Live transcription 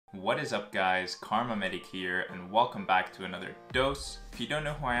What is up guys, Kharma Medic here and welcome back to another dose. If you don't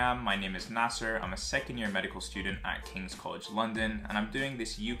know who I am, my name is Nasir. I'm a second year medical student at King's College London and I'm doing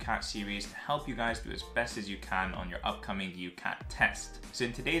this UCAT series to help you guys do as best as you can on your upcoming UCAT test. So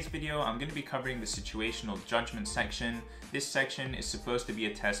in today's video, I'm going to be covering the situational judgment section. This section is supposed to be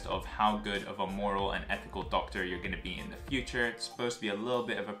a test of how good of a moral and ethical doctor you're going to be in the future. It's supposed to be a little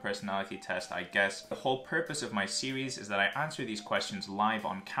bit of a personality test, I guess. The whole purpose of my series is that I answer these questions live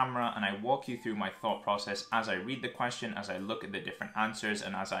on camera and I walk you through my thought process as I read the question, as I look at the different answers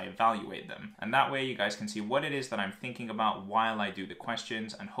and as I evaluate them. And that way you guys can see what it is that I'm thinking about while I do the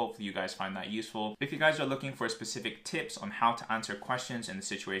questions, and hopefully you guys find that useful. If you guys are looking for specific tips on how to answer questions in the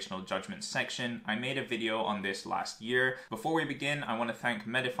situational judgment section, I made a video on this last year. Before we begin, I want to thank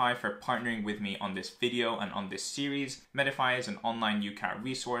Medify for partnering with me on this video and on this series. Medify is an online UCAT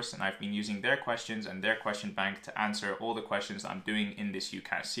resource and I've been using their questions and their question bank to answer all the questions that I'm doing in this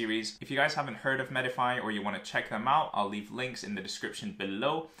UCAT series. If you guys haven't heard of Medify or you want to check them out, I'll leave links in the description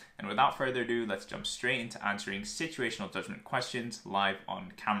below. And without further ado, let's jump straight into answering situational judgment questions live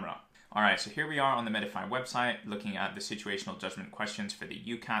on camera. Alright, so here we are on the Medify website looking at the situational judgment questions for the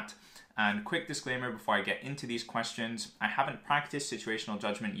UCAT. And quick disclaimer before I get into these questions, I haven't practiced situational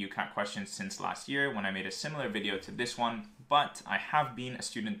judgment UCAT questions since last year when I made a similar video to this one, but I have been a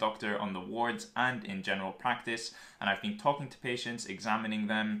student doctor on the wards and in general practice, and I've been talking to patients, examining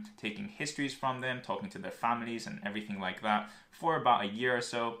them, taking histories from them, talking to their families and everything like that for about a year or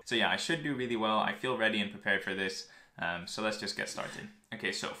so. So yeah, I should do really well. I feel ready and prepared for this. So let's just get started.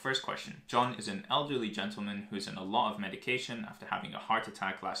 Okay, so first question. John is an elderly gentleman who's on a lot of medication after having a heart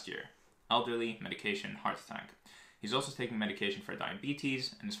attack last year. Elderly, medication, heart attack. He's also taking medication for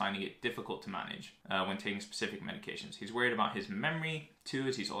diabetes and is finding it difficult to manage when taking specific medications. He's worried about his memory. 2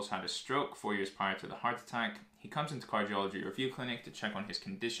 is he's also had a stroke 4 years prior to the heart attack. He comes into cardiology review clinic to check on his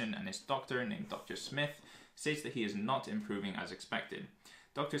condition and his doctor, named Dr. Smith, states that he is not improving as expected.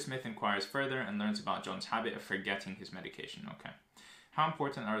 Dr. Smith inquires further and learns about John's habit of forgetting his medication. Okay. How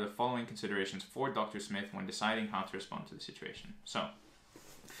important are the following considerations for Dr. Smith when deciding how to respond to the situation? So,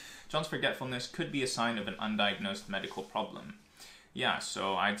 John's forgetfulness could be a sign of an undiagnosed medical problem. Yeah,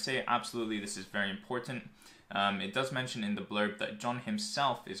 so I'd say absolutely this is very important. It does mention in the blurb that John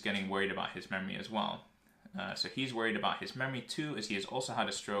himself is getting worried about his memory as well. So he's worried about his memory too, as he has also had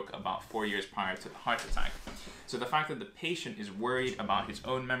a stroke about 4 years prior to the heart attack. So the fact that the patient is worried about his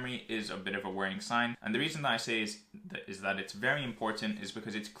own memory is a bit of a worrying sign. And the reason that I say is that it's very important is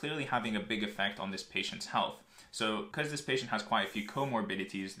because it's clearly having a big effect on this patient's health. So because this patient has quite a few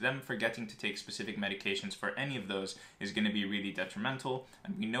comorbidities, them forgetting to take specific medications for any of those is going to be really detrimental.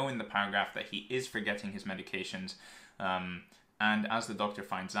 And we know in the paragraph that he is forgetting his medications. And as the doctor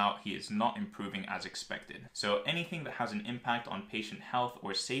finds out, he is not improving as expected. So anything that has an impact on patient health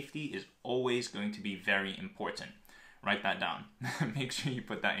or safety is always going to be very important. Write that down. Make sure you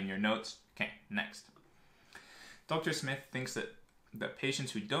put that in your notes. Okay, next. Dr. Smith thinks that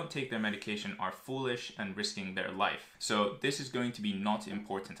patients who don't take their medication are foolish and risking their life. So this is going to be not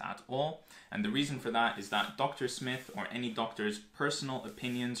important at all. And the reason for that is that Dr. Smith or any doctor's personal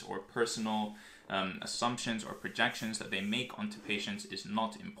opinions or personal assumptions or projections that they make onto patients is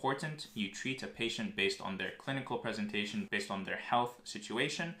not important. You treat a patient based on their clinical presentation, based on their health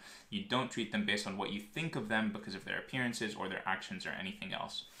situation. You don't treat them based on what you think of them because of their appearances or their actions or anything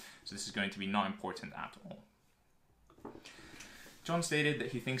else. So this is going to be not important at all. John stated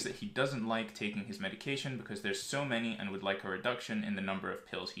that he thinks that he doesn't like taking his medication because there's so many and would like a reduction in the number of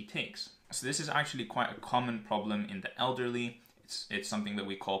pills he takes. So this is actually quite a common problem in the elderly. It's something that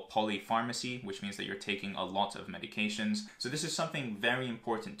we call polypharmacy, which means that you're taking a lot of medications. So this is something very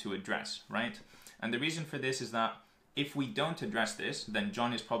important to address, right? And the reason for this is that if we don't address this, then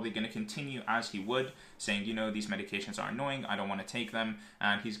John is probably going to continue as he would, saying, you know, these medications are annoying, I don't want to take them,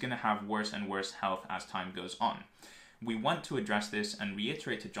 and he's going to have worse and worse health as time goes on. We want to address this and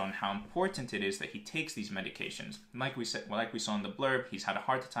reiterate to John how important it is that he takes these medications. Like we saw in the blurb, he's had a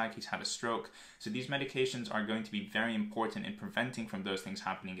heart attack, he's had a stroke. So these medications are going to be very important in preventing from those things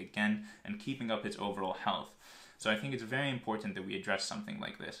happening again and keeping up his overall health. So I think it's very important that we address something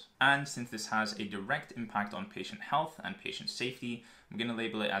like this. And since this has a direct impact on patient health and patient safety, I'm going to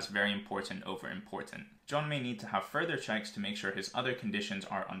label it as very important over important. John may need to have further checks to make sure his other conditions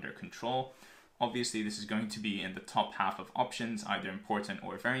are under control. Obviously, this is going to be in the top half of options, either important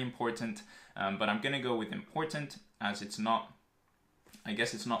or very important, but I'm going to go with important as it's not, I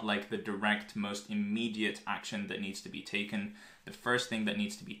guess it's not like the direct, most immediate action that needs to be taken. The first thing that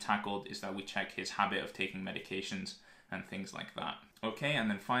needs to be tackled is that we check his habit of taking medications and things like that. Okay, and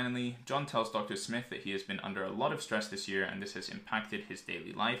then finally, John tells Dr. Smith that he has been under a lot of stress this year and this has impacted his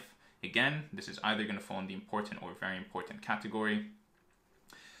daily life. Again, this is either going to fall in the important or very important category.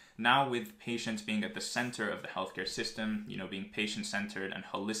 Now, with patients being at the center of the healthcare system, being patient-centered and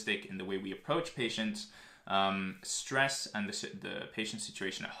holistic in the way we approach patients, stress and the patient's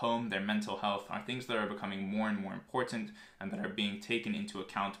situation at home, their mental health, are things that are becoming more and more important and that are being taken into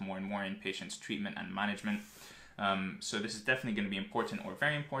account more and more in patients' treatment and management. So this is definitely going to be important or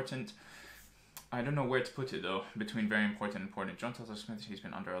very important. I don't know where to put it though, between very important and important. John tells us Smith he's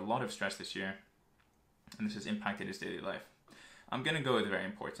been under a lot of stress this year and this has impacted his daily life. I'm going to go with very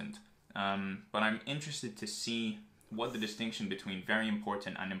important, but I'm interested to see what the distinction between very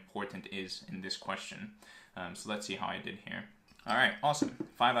important and important is in this question. So let's see how I did here. All right, awesome.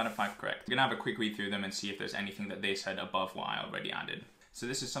 5 out of 5 correct. We're gonna have a quick read through them and see if there's anything that they said above what I already added. So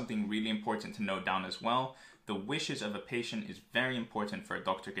this is something really important to note down as well. The wishes of a patient is very important for a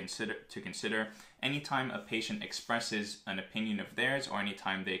doctor to consider. Anytime a patient expresses an opinion of theirs or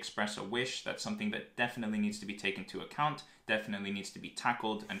anytime they express a wish, that's something that definitely needs to be taken into account, definitely needs to be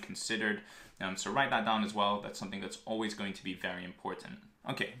tackled and considered. So write that down as well. That's something that's always going to be very important.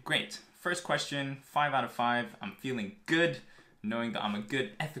 Okay, great. First question, 5 out of 5. I'm feeling good, knowing that I'm a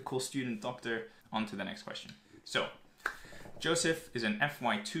good ethical student doctor. On to the next question. So, Joseph is an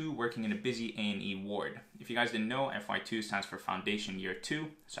FY2 working in a busy A&E ward. If you guys didn't know, FY2 stands for Foundation Year 2.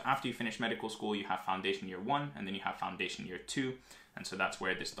 So after you finish medical school, you have Foundation Year 1, and then you have Foundation Year 2. And so that's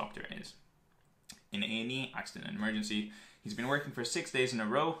where this doctor is. In A&E, accident and emergency, he's been working for 6 days in a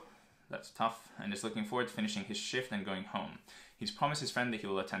row. That's tough, and is looking forward to finishing his shift and going home. He's promised his friend that he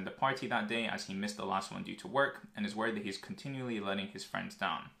will attend the party that day as he missed the last one due to work, and is worried that he's continually letting his friends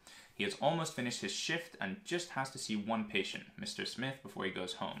down. He has almost finished his shift and just has to see one patient, Mr. Smith, before he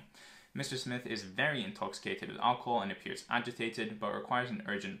goes home. Mr. Smith is very intoxicated with alcohol and appears agitated, but requires an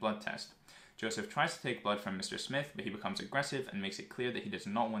urgent blood test. Joseph tries to take blood from Mr. Smith, but he becomes aggressive and makes it clear that he does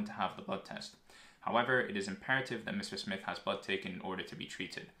not want to have the blood test. However, it is imperative that Mr. Smith has blood taken in order to be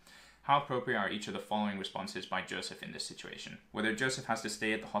treated. How appropriate are each of the following responses by Joseph in this situation? Whether Joseph has to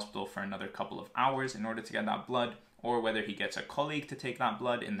stay at the hospital for another couple of hours in order to get that blood, or whether he gets a colleague to take that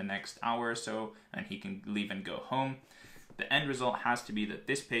blood in the next hour or so and he can leave and go home. The end result has to be that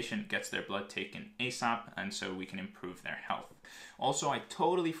this patient gets their blood taken ASAP, and so we can improve their health. Also, I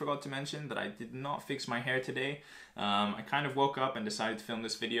totally forgot to mention that I did not fix my hair today. I kind of woke up and decided to film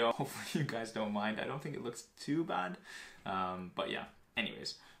this video. Hopefully you guys don't mind. I don't think it looks too bad. But yeah,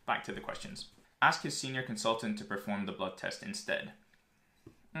 anyways, back to the questions. Ask his senior consultant to perform the blood test instead.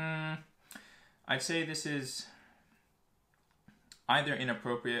 I'd say this is either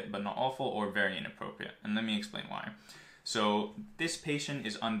inappropriate but not awful, or very inappropriate, and let me explain why. So this patient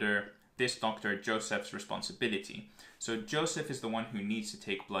is under this doctor Joseph's responsibility. So Joseph is the one who needs to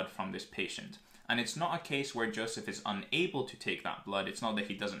take blood from this patient, and it's not a case where Joseph is unable to take that blood. It's not that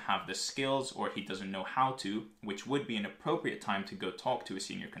he doesn't have the skills or he doesn't know how to, which would be an appropriate time to go talk to a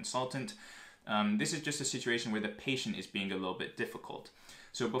senior consultant. This is just a situation where the patient is being a little bit difficult.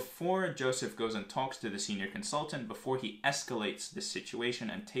 So before Joseph goes and talks to the senior consultant, before he escalates this situation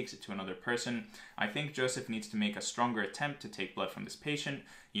and takes it to another person, I think Joseph needs to make a stronger attempt to take blood from this patient.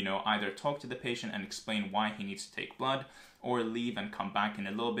 Either talk to the patient and explain why he needs to take blood, or leave and come back in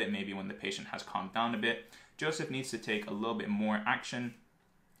a little bit, maybe when the patient has calmed down a bit. Joseph needs to take a little bit more action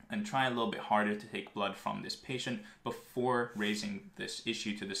and try a little bit harder to take blood from this patient before raising this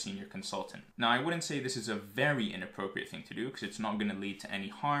issue to the senior consultant. Now, I wouldn't say this is a very inappropriate thing to do because it's not going to lead to any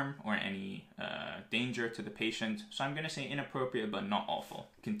harm or any danger to the patient. So I'm going to say inappropriate but not awful.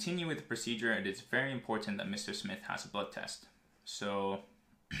 Continue with the procedure. It is very important that Mr. Smith has a blood test. So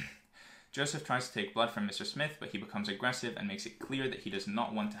Joseph tries to take blood from Mr. Smith, but he becomes aggressive and makes it clear that he does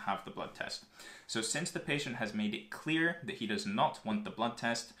not want to have the blood test. So since the patient has made it clear that he does not want the blood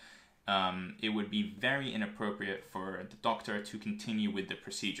test, it would be very inappropriate for the doctor to continue with the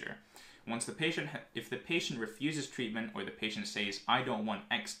procedure. If the patient refuses treatment or the patient says, I don't want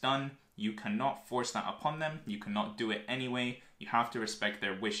X done, you cannot force that upon them. You cannot do it anyway. You have to respect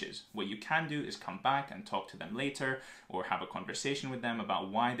their wishes. What you can do is come back and talk to them later or have a conversation with them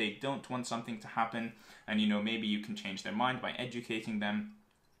about why they don't want something to happen. And maybe you can change their mind by educating them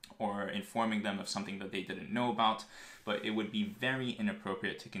or informing them of something that they didn't know about. But it would be very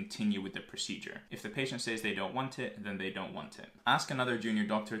inappropriate to continue with the procedure. If the patient says they don't want it, then they don't want it. Ask another junior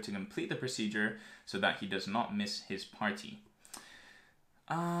doctor to complete the procedure so that he does not miss his party.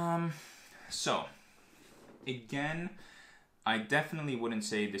 So again, I definitely wouldn't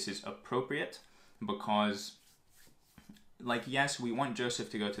say this is appropriate because Like, yes, we want Joseph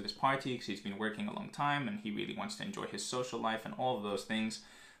to go to this party because he's been working a long time and he really wants to enjoy his social life and all of those things.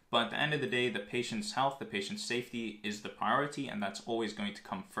 But at the end of the day, the patient's health, the patient's safety is the priority, and that's always going to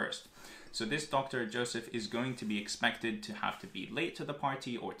come first. So this Dr. Joseph is going to be expected to have to be late to the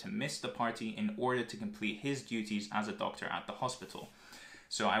party or to miss the party in order to complete his duties as a doctor at the hospital.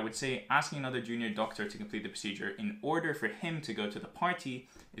 So I would say asking another junior doctor to complete the procedure in order for him to go to the party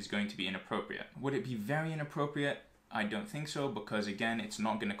is going to be inappropriate. Would it be very inappropriate? I don't think so, because again, it's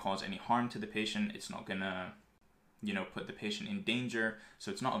not going to cause any harm to the patient. It's not going to, put the patient in danger.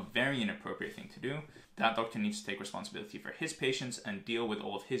 So it's not a very inappropriate thing to do. That doctor needs to take responsibility for his patients and deal with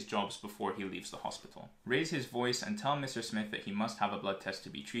all of his jobs before he leaves the hospital. Raise his voice and tell Mr. Smith that he must have a blood test to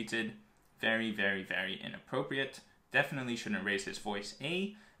be treated. Very, very, very inappropriate. Definitely shouldn't raise his voice,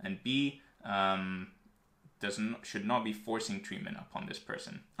 A, and B, should not be forcing treatment upon this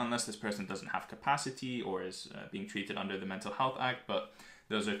person, unless this person doesn't have capacity or is being treated under the Mental Health Act, but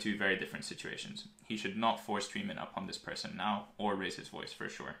those are two very different situations. He should not force treatment upon this person now or raise his voice for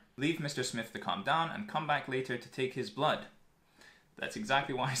sure. Leave Mr. Smith to calm down and come back later to take his blood. That's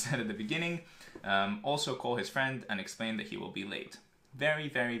exactly what I said at the beginning. Also call his friend and explain that he will be late. Very,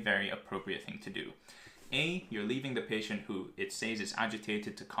 very, very appropriate thing to do. A, you're leaving the patient who it says is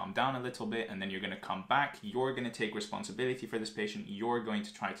agitated to calm down a little bit, and then you're going to come back. You're going to take responsibility for this patient. You're going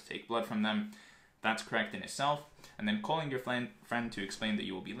to try to take blood from them. That's correct in itself. And then calling your friend to explain that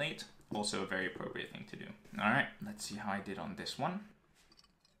you will be late, also a very appropriate thing to do. All right, let's see how I did on this one.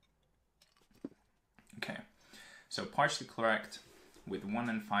 Okay, so partially correct with 1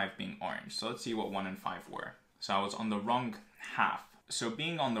 and 5 being orange. So let's see what 1 and 5 were. So I was on the wrong half. So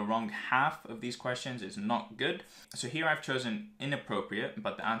being on the wrong half of these questions is not good. So here I've chosen inappropriate,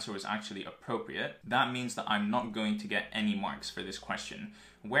 but the answer was actually appropriate. That means that I'm not going to get any marks for this question.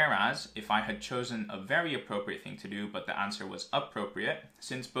 Whereas if I had chosen a very appropriate thing to do, but the answer was appropriate,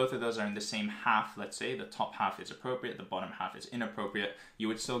 since both of those are in the same half, let's say the top half is appropriate, the bottom half is inappropriate, you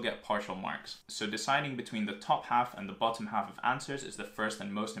would still get partial marks. So deciding between the top half and the bottom half of answers is the first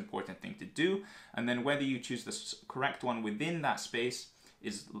and most important thing to do. And then whether you choose the correct one within that space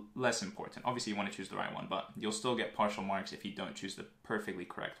is less important. Obviously you want to choose the right one, but you'll still get partial marks if you don't choose the perfectly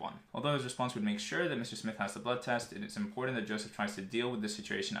correct one. Although his response would make sure that Mr. Smith has the blood test, it is important that Joseph tries to deal with the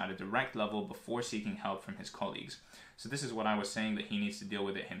situation at a direct level before seeking help from his colleagues. So this is what I was saying, that he needs to deal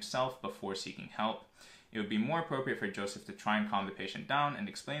with it himself before seeking help. It would be more appropriate for Joseph to try and calm the patient down and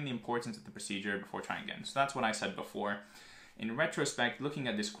explain the importance of the procedure before trying again. So that's what I said before. In retrospect, looking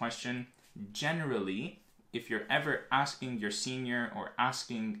at this question, generally, if you're ever asking your senior or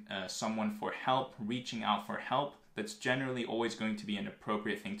asking someone for help, reaching out for help, that's generally always going to be an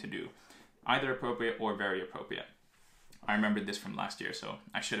appropriate thing to do. Either appropriate or very appropriate. I remembered this from last year, so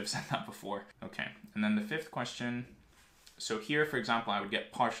I should have said that before. Okay, and then the fifth question. So here, for example, I would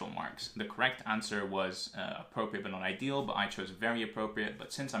get partial marks. The correct answer was appropriate but not ideal, but I chose very appropriate.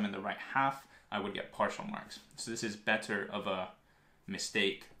 But since I'm in the right half, I would get partial marks. So this is better of a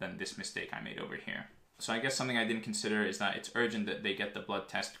mistake than this mistake I made over here. So I guess something I didn't consider is that it's urgent that they get the blood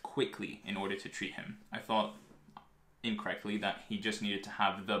test quickly in order to treat him. I thought incorrectly that he just needed to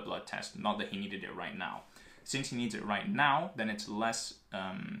have the blood test, not that he needed it right now. Since he needs it right now, then it's less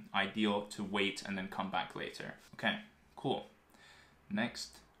ideal to wait and then come back later. Okay, cool.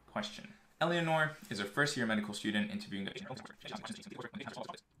 Next question. Eleanor is a first-year medical student interviewing a patient.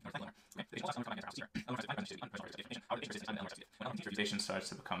 The patient starts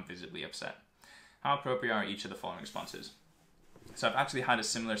to become visibly upset. How appropriate are each of the following responses? So I've actually had a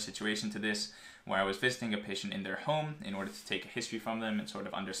similar situation to this, where I was visiting a patient in their home in order to take a history from them and sort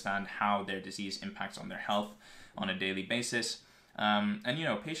of understand how their disease impacts on their health on a daily basis. And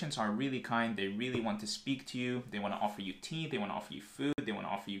patients are really kind. They really want to speak to you. They want to offer you tea. They want to offer you food. They want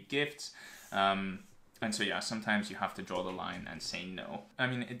to offer you gifts. And so yeah, sometimes you have to draw the line and say no. I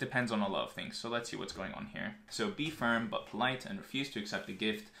mean, it depends on a lot of things. So let's see what's going on here. So be firm but polite and refuse to accept the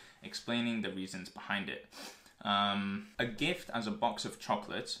gift, explaining the reasons behind it. A gift as a box of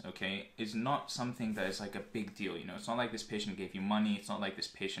chocolates, okay, is not something that is like a big deal. It's not like this patient gave you money. It's not like this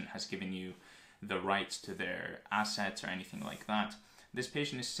patient has given you the rights to their assets or anything like that. This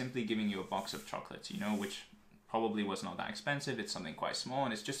patient is simply giving you a box of chocolates, which probably was not that expensive. It's something quite small,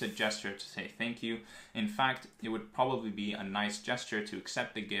 and it's just a gesture to say thank you. In fact, it would probably be a nice gesture to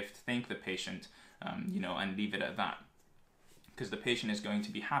accept the gift, thank the patient, and leave it at that. Because the patient is going to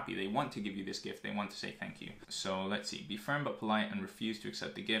be happy. They want to give you this gift. They want to say thank you. So let's see. Be firm but polite and refuse to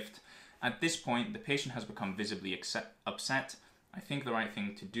accept the gift. At this point, the patient has become visibly upset. I think the right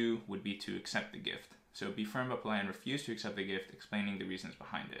thing to do would be to accept the gift. So be firm but polite and refuse to accept the gift, explaining the reasons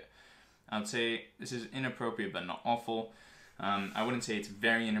behind it. I would say this is inappropriate but not awful. I wouldn't say it's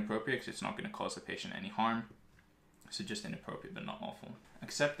very inappropriate because it's not going to cause the patient any harm. So just inappropriate but not awful.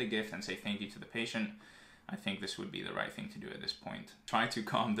 Accept the gift and say thank you to the patient. I think this would be the right thing to do at this point. Try to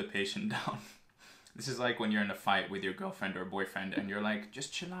calm the patient down. This is like when you're in a fight with your girlfriend or boyfriend and you're like,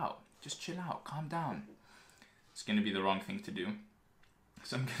 just chill out, calm down. It's going to be the wrong thing to do.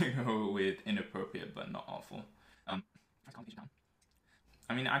 So I'm going to go with inappropriate but not awful.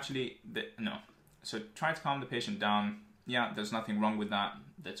 I mean, actually, no. So try to calm the patient down. Yeah, there's nothing wrong with that.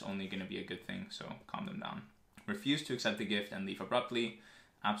 That's only going to be a good thing, so calm them down. Refuse to accept the gift and leave abruptly.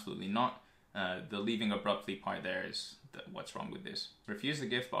 Absolutely not. The leaving abruptly part there is what's wrong with this. Refuse the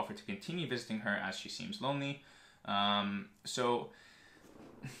gift but offer to continue visiting her as she seems lonely. So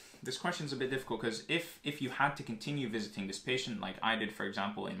this question is a bit difficult because if you had to continue visiting this patient like I did, for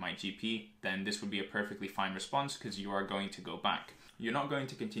example, in my GP, then this would be a perfectly fine response because you are going to go back. You're not going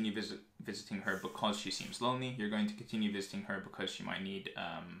to continue visiting her because she seems lonely. You're going to continue visiting her because she might need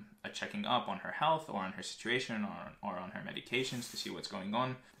a checking up on her health or on her situation or on her medications to see what's going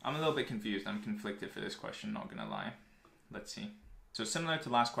on. I'm a little bit confused. I'm conflicted for this question, not gonna lie. Let's see. So similar to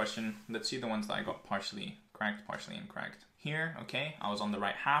last question, let's see the ones that I got partially correct, partially incorrect. Here, okay, I was on the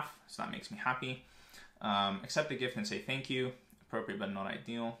right half, so that makes me happy. Accept the gift and say thank you. Appropriate but not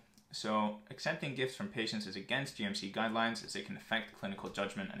ideal. So accepting gifts from patients is against GMC guidelines as it can affect clinical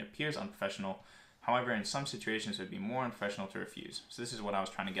judgment and appears unprofessional. However, in some situations it would be more unprofessional to refuse. So this is what I was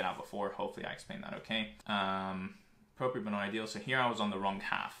trying to get at before. Hopefully I explained that okay. Appropriate but not ideal. So here I was on the wrong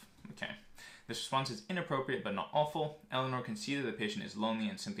half. Okay. This response is inappropriate but not awful. Eleanor can see that the patient is lonely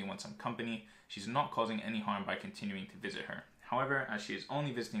and simply wants some company. She's not causing any harm by continuing to visit her. However, as she is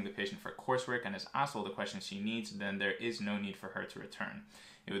only visiting the patient for coursework and has asked all the questions she needs, then there is no need for her to return.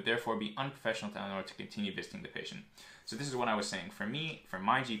 It would therefore be unprofessional to Eleanor to continue visiting the patient. So this is what I was saying. For me, for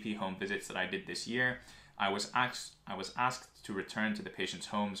my GP home visits that I did this year, I was asked to return to the patient's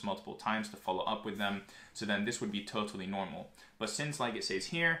homes multiple times to follow up with them. So then this would be totally normal. But since, like it says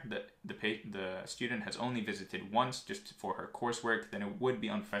here, that the student has only visited once just for her coursework, then it would be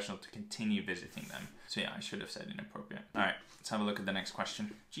unprofessional to continue visiting them. So yeah, I should have said inappropriate. All right, let's have a look at the next question.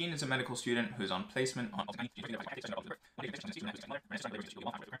 Jean is a medical student who is on placement on...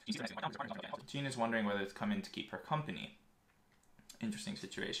 Jean is wondering whether to come in to keep her company. Interesting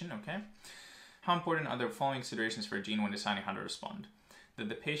situation, okay. How important are the following considerations for Jean when deciding how to respond? That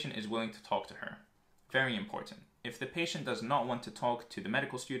the patient is willing to talk to her. Very important. If the patient does not want to talk to the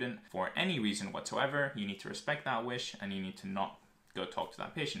medical student for any reason whatsoever, you need to respect that wish and you need to not go talk to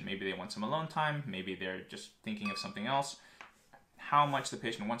that patient. Maybe they want some alone time, maybe they're just thinking of something else. How much the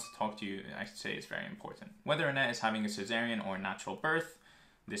patient wants to talk to you, I should say, is very important. Whether Annette is having a cesarean or a natural birth,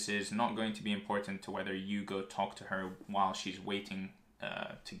 this is not going to be important to whether you go talk to her while she's waiting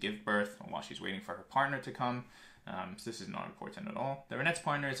to give birth or while she's waiting for her partner to come. So this is not important at all. The Renette's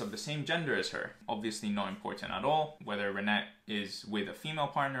partner is of the same gender as her. Obviously not important at all. Whether Renette is with a female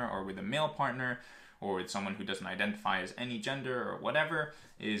partner or with a male partner or with someone who doesn't identify as any gender or whatever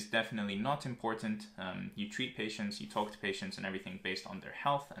is definitely not important. You treat patients, you talk to patients and everything based on their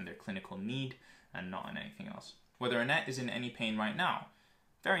health and their clinical need and not on anything else. Whether Renette is in any pain right now.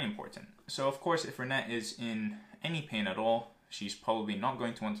 Very important. So of course if Renette is in any pain at all, she's probably not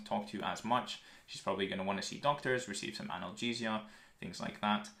going to want to talk to you as much. She's probably going to want to see doctors, receive some analgesia, things like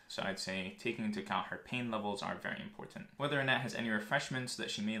that. So I'd say taking into account her pain levels are very important. Whether Annette has any refreshments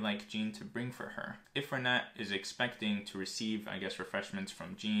that she may like Jean to bring for her. If Annette is expecting to receive, I guess, refreshments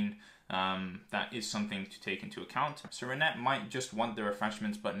from Jean, that is something to take into account. So Annette might just want the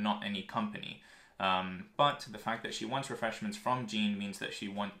refreshments but not any company. But the fact that she wants refreshments from Jean means that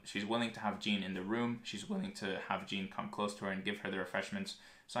she's willing to have Jean in the room. She's willing to have Jean come close to her and give her the refreshments.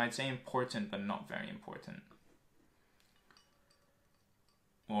 So I'd say important, but not very important.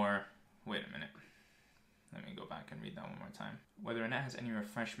 Or, wait a minute. Let me go back and read that one more time. Whether Annette has any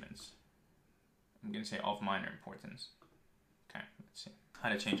refreshments. I'm going to say of minor importance. Okay, let's see.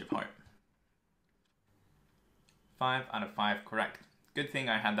 Had a change of heart. 5 out of 5 correct. Good thing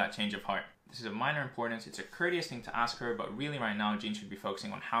I had that change of heart. This is of minor importance. It's a courteous thing to ask her, but really right now Jean should be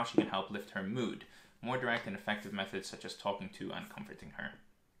focusing on how she can help lift her mood. More direct and effective methods such as talking to and comforting her.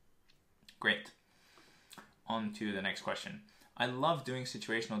 Great. On to the next question. I love doing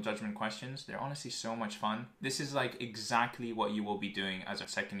situational judgment questions. They're honestly so much fun. This is like exactly what you will be doing as a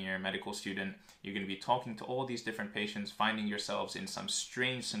second-year medical student. You're going to be talking to all these different patients, finding yourselves in some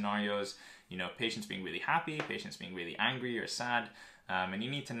strange scenarios, you know, patients being really happy, patients being really angry or sad, and you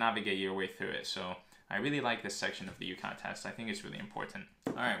need to navigate your way through it. So I really like this section of the UCAT test. I think it's really important.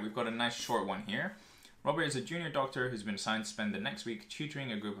 All right, we've got a nice short one here. Robert is a junior doctor who's been assigned to spend the next week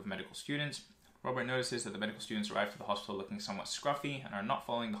tutoring a group of medical students. Robert notices that the medical students arrive to the hospital looking somewhat scruffy and are not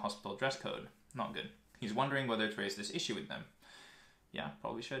following the hospital dress code. Not good. He's wondering whether to raise this issue with them. Yeah,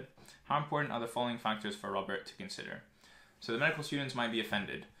 probably should. How important are the following factors for Robert to consider? So the medical students might be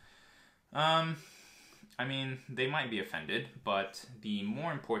offended. I mean, they might be offended, but the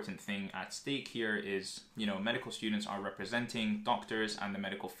more important thing at stake here is, medical students are representing doctors and the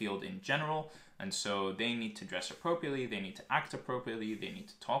medical field in general, and so they need to dress appropriately, they need to act appropriately, they need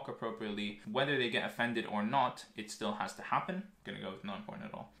to talk appropriately. Whether they get offended or not, it still has to happen. Gonna go with not important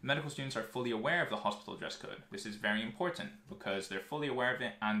at all. Medical students are fully aware of the hospital dress code. This is very important because they're fully aware of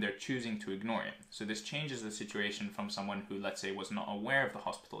it and they're choosing to ignore it. So this changes the situation from someone who, let's say, was not aware of the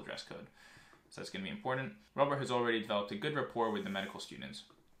hospital dress code. So that's going to be important. Robert has already developed a good rapport with the medical students.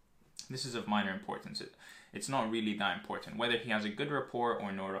 This is of minor importance. It's not really that important. Whether he has a good rapport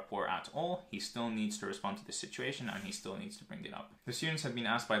or no rapport at all, he still needs to respond to the situation and he still needs to bring it up. The students have been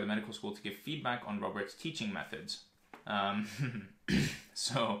asked by the medical school to give feedback on Robert's teaching methods.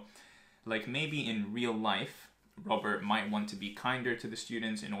 So, like maybe in real life, Robert might want to be kinder to the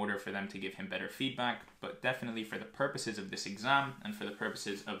students in order for them to give him better feedback, but definitely for the purposes of this exam and for the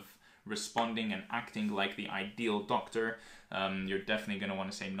purposes of responding and acting like the ideal doctor, you're definitely going to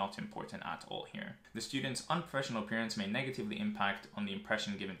want to say not important at all here. The student's unprofessional appearance may negatively impact on the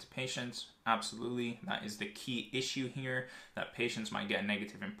impression given to patients. Absolutely, that is the key issue here, that patients might get a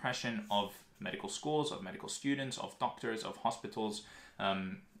negative impression of medical schools, of medical students, of doctors, of hospitals,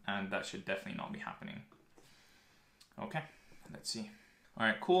 and that should definitely not be happening. Okay, let's see.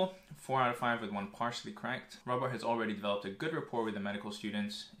 Alright, cool. 4 out of 5 with 1 partially correct. Robert has already developed a good rapport with the medical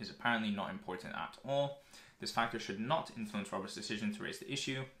students, is apparently not important at all. This factor should not influence Robert's decision to raise the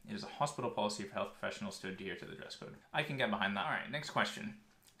issue. It is a hospital policy for health professionals to adhere to the dress code. I can get behind that. Alright, next question.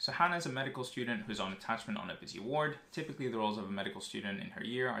 So Hannah is a medical student who's on attachment on a busy ward. Typically the roles of a medical student in her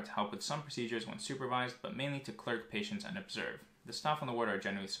year are to help with some procedures when supervised, but mainly to clerk patients and observe. The staff on the ward are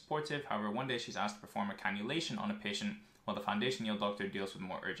generally supportive, however one day she's asked to perform a cannulation on a patient while the foundation year doctor deals with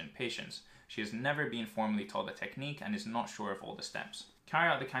more urgent patients. She has never been formally taught the technique and is not sure of all the steps. Carry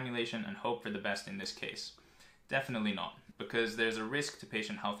out the cannulation and hope for the best in this case. Definitely not, because there's a risk to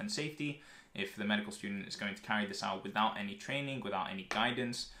patient health and safety if the medical student is going to carry this out without any training, without any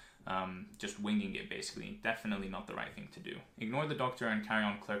guidance, just winging it basically. Definitely not the right thing to do. Ignore the doctor and carry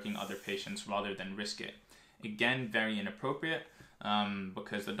on clerking other patients rather than risk it. Again, very inappropriate.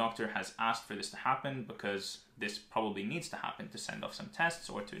 Because the doctor has asked for this to happen, because this probably needs to happen to send off some tests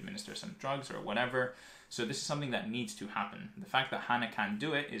or to administer some drugs or whatever. So this is something that needs to happen. The fact that Hannah can't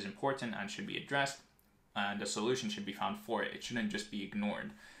do it is important and should be addressed, and a solution should be found for it. It shouldn't just be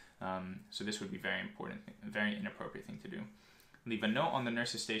ignored. So this would be very important, a very inappropriate thing to do. Leave a note on the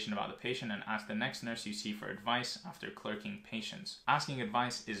nurse's station about the patient and ask the next nurse you see for advice after clerking patients. Asking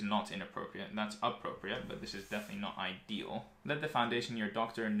advice is not inappropriate, that's appropriate, but this is definitely not ideal. Let the foundation year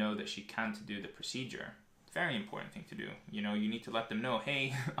doctor know that she can't do the procedure. Very important thing to do. You need to let them know,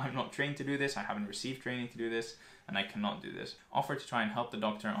 hey, I'm not trained to do this, I haven't received training to do this, and I cannot do this. Offer to try and help the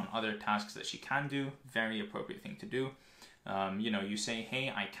doctor on other tasks that she can do. Very appropriate thing to do. You say,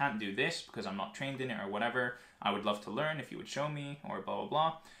 hey, I can't do this because I'm not trained in it or whatever. I would love to learn if you would show me, or blah, blah,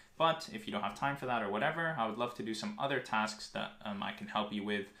 blah. But if you don't have time for that or whatever, I would love to do some other tasks that I can help you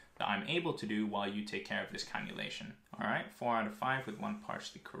with that I'm able to do while you take care of this cannulation. All right, 4 out of 5 with 1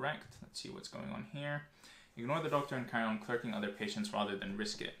 partially correct. Let's see what's going on here. Ignore the doctor and carry on clerking other patients rather than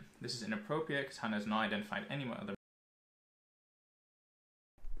risk it. This is inappropriate because Hannah has not identified any other.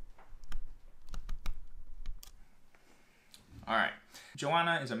 Alright,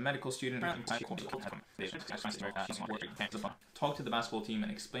 Joanna is a medical student. Talk to the basketball team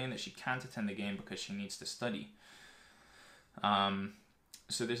and explain that she can't attend the game because she needs to study.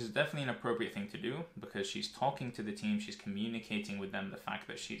 So this is definitely an appropriate thing to do because she's talking to the team, she's communicating with them the fact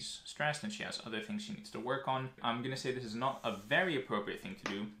that she's stressed and she has other things she needs to work on. I'm going to say this is not a very appropriate thing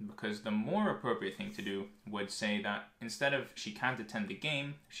to do because the more appropriate thing to do would say that instead of she can't attend the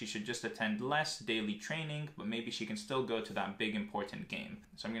game, she should just attend less daily training, but maybe she can still go to that big important game.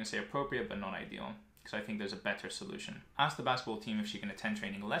 So I'm going to say appropriate but not ideal, because I think there's a better solution. Ask the basketball team if she can attend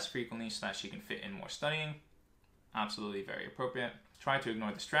training less frequently so that she can fit in more studying. Absolutely very appropriate. Try to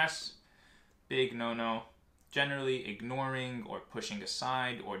ignore the stress. Big no-no. Generally, ignoring or pushing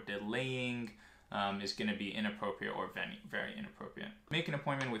aside or delaying is going to be inappropriate or very, very inappropriate. Make an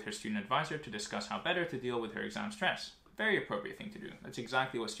appointment with her student advisor to discuss how better to deal with her exam stress. Very appropriate thing to do. That's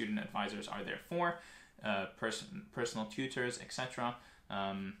exactly what student advisors are there for. Personal tutors, etc.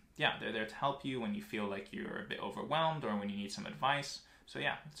 Yeah, they're there to help you when you feel like you're a bit overwhelmed or when you need some advice. So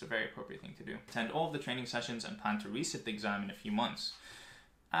yeah, it's a very appropriate thing to do. Attend all of the training sessions and plan to resit the exam in a few months.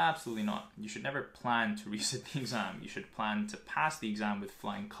 Absolutely not. You should never plan to resit the exam. You should plan to pass the exam with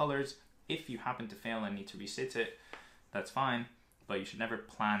flying colors. If you happen to fail and need to resit it, that's fine, but you should never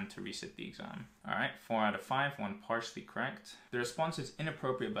plan to resit the exam. All right, 4 out of 5, 1 partially correct. The response is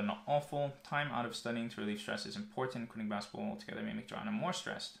inappropriate but not awful. Time out of studying to relieve stress is important. Quitting basketball altogether may make Joanna more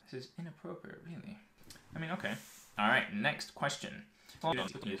stressed. This is inappropriate, really. I mean, okay. All right, next question. How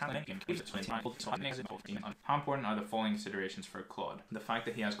important are the following considerations for Claude? The fact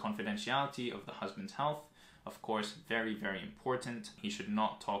that he has confidentiality of the husband's health, of course, very, very important. He should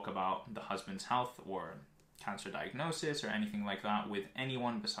not talk about the husband's health or cancer diagnosis or anything like that with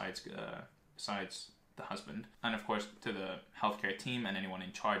anyone besides the husband. And of course, to the healthcare team and anyone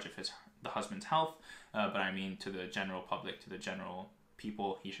in charge of the husband's health, but I mean to the general public, to the general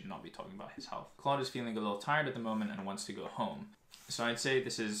people, he should not be talking about his health. Claude is feeling a little tired at the moment and wants to go home. So I'd say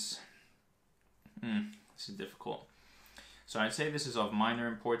this is difficult. So I'd say this is of minor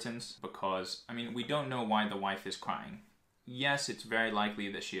importance because, I mean, we don't know why the wife is crying. Yes, it's very likely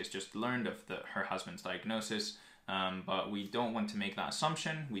that she has just learned of her husband's diagnosis, but we don't want to make that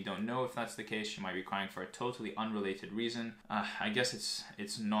assumption. We don't know if that's the case. She might be crying for a totally unrelated reason. I guess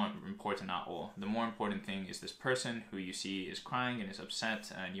it's not important at all. The more important thing is this person who you see is crying and is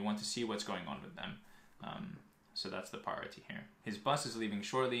upset, and you want to see what's going on with them. So that's the priority here. His bus is leaving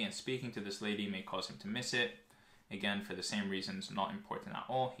shortly, and speaking to this lady may cause him to miss it. Again, for the same reasons, not important at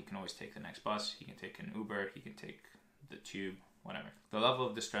all. He can always take the next bus. He can take an Uber. He can take the tube, whatever. The level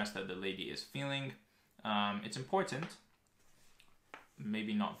of distress that the lady is feeling, it's important,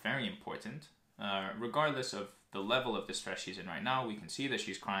 maybe not very important. Regardless of the level of distress she's in right now, we can see that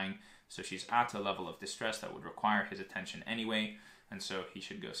she's crying, so she's at a level of distress that would require his attention anyway, and so he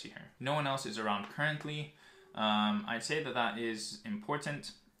should go see her. No one else is around currently. I'd say that is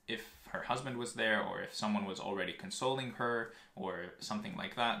important. If her husband was there, or if someone was already consoling her, or something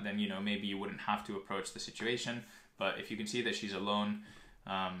like that, then, you know, maybe you wouldn't have to approach the situation. But if you can see that she's alone,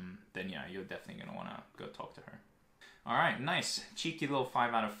 then yeah, you're definitely going to want to go talk to her. All right, nice. Cheeky little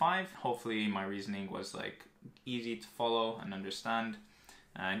 5 out of 5. Hopefully my reasoning was like easy to follow and understand.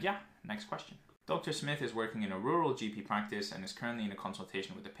 And yeah, next question. Dr. Smith is working in a rural GP practice and is currently in a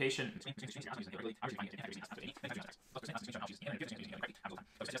consultation with a patient.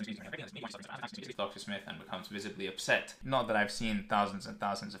 Dr. Smith and becomes visibly upset. Not that I've seen thousands and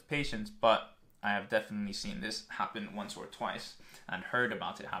thousands of patients, but I have definitely seen this happen once or twice and heard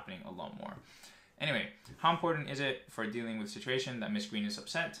about it happening a lot more. Anyway, how important is it for dealing with a situation that Miss Green is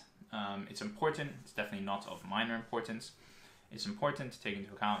upset? It's important. It's definitely not of minor importance. It's important to take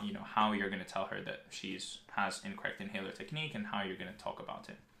into account, you know, how you're going to tell her that has incorrect inhaler technique and how you're going to talk about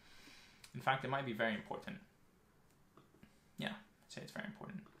it. In fact, it might be very important. Yeah, I'd say it's very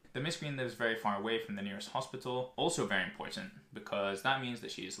important. The Miss Green lives very far away from the nearest hospital. Also very important, because that means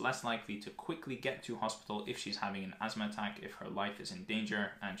that she is less likely to quickly get to hospital if she's having an asthma attack, if her life is in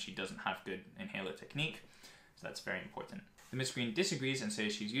danger and she doesn't have good inhaler technique. So that's very important. The Miss Green disagrees and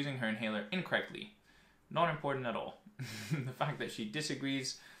says she's using her inhaler incorrectly. Not important at all. The fact that she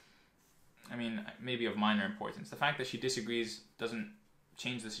disagrees, I mean, maybe of minor importance. The fact that she disagrees doesn't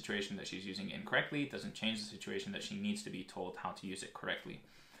change the situation that she's using it incorrectly, doesn't change the situation that she needs to be told how to use it correctly.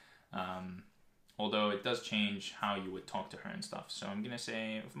 Although it does change how you would talk to her and stuff. So I'm going to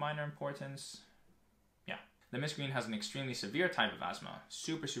say of minor importance, yeah. The Miss Green has an extremely severe type of asthma.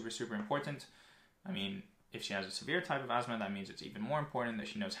 Super, super, super important. I mean, if she has a severe type of asthma, that means it's even more important that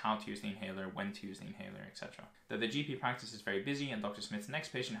she knows how to use the inhaler, when to use the inhaler, etc. That the GP practice is very busy and Dr. Smith's next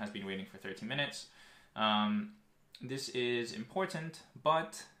patient has been waiting for 30 minutes. This is important,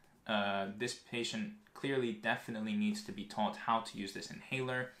 but this patient clearly definitely needs to be taught how to use this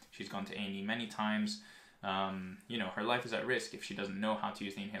inhaler. She's gone to A&E many times. You know, her life is at risk if she doesn't know how to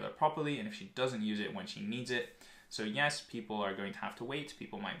use the inhaler properly and if she doesn't use it when she needs it. So yes, people are going to have to wait.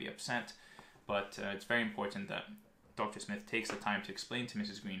 People might be upset. But it's very important that Dr. Smith takes the time to explain to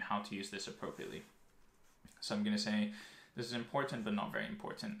Mrs. Green how to use this appropriately. So I'm going to say this is important, but not very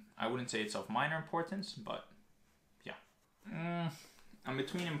important. I wouldn't say it's of minor importance, but yeah. I'm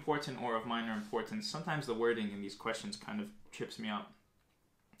between important or of minor importance. Sometimes the wording in these questions kind of trips me up.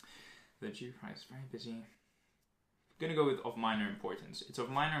 The GP practice is very busy. I'm going to go with of minor importance. It's of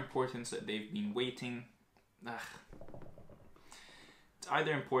minor importance that they've been waiting. It's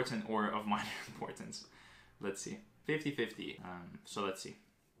either important or of minor importance. Let's see. 50-50. So let's see.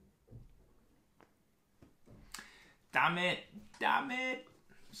 Damn it. Damn it.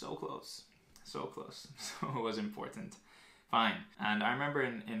 So close. So close. So it was important. Fine. And I remember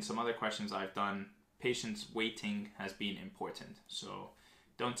in some other questions I've done, patients waiting has been important. So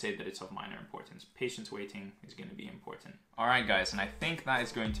don't say that it's of minor importance. Patience waiting is going to be important. Alright guys, and I think that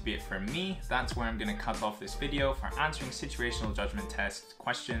is going to be it for me. That's where I'm going to cut off this video for answering situational judgment test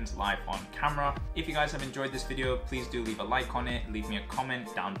questions live on camera. If you guys have enjoyed this video, please do leave a like on it, leave me a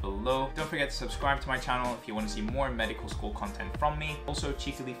comment down below. Don't forget to subscribe to my channel if you want to see more medical school content from me. Also,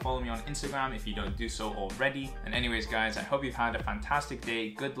 cheekily follow me on Instagram if you don't do so already. And anyways guys, I hope you've had a fantastic day.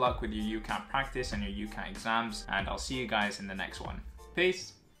 Good luck with your UCAT practice and your UCAT exams, and I'll see you guys in the next one.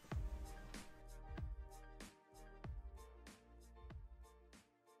 Peace!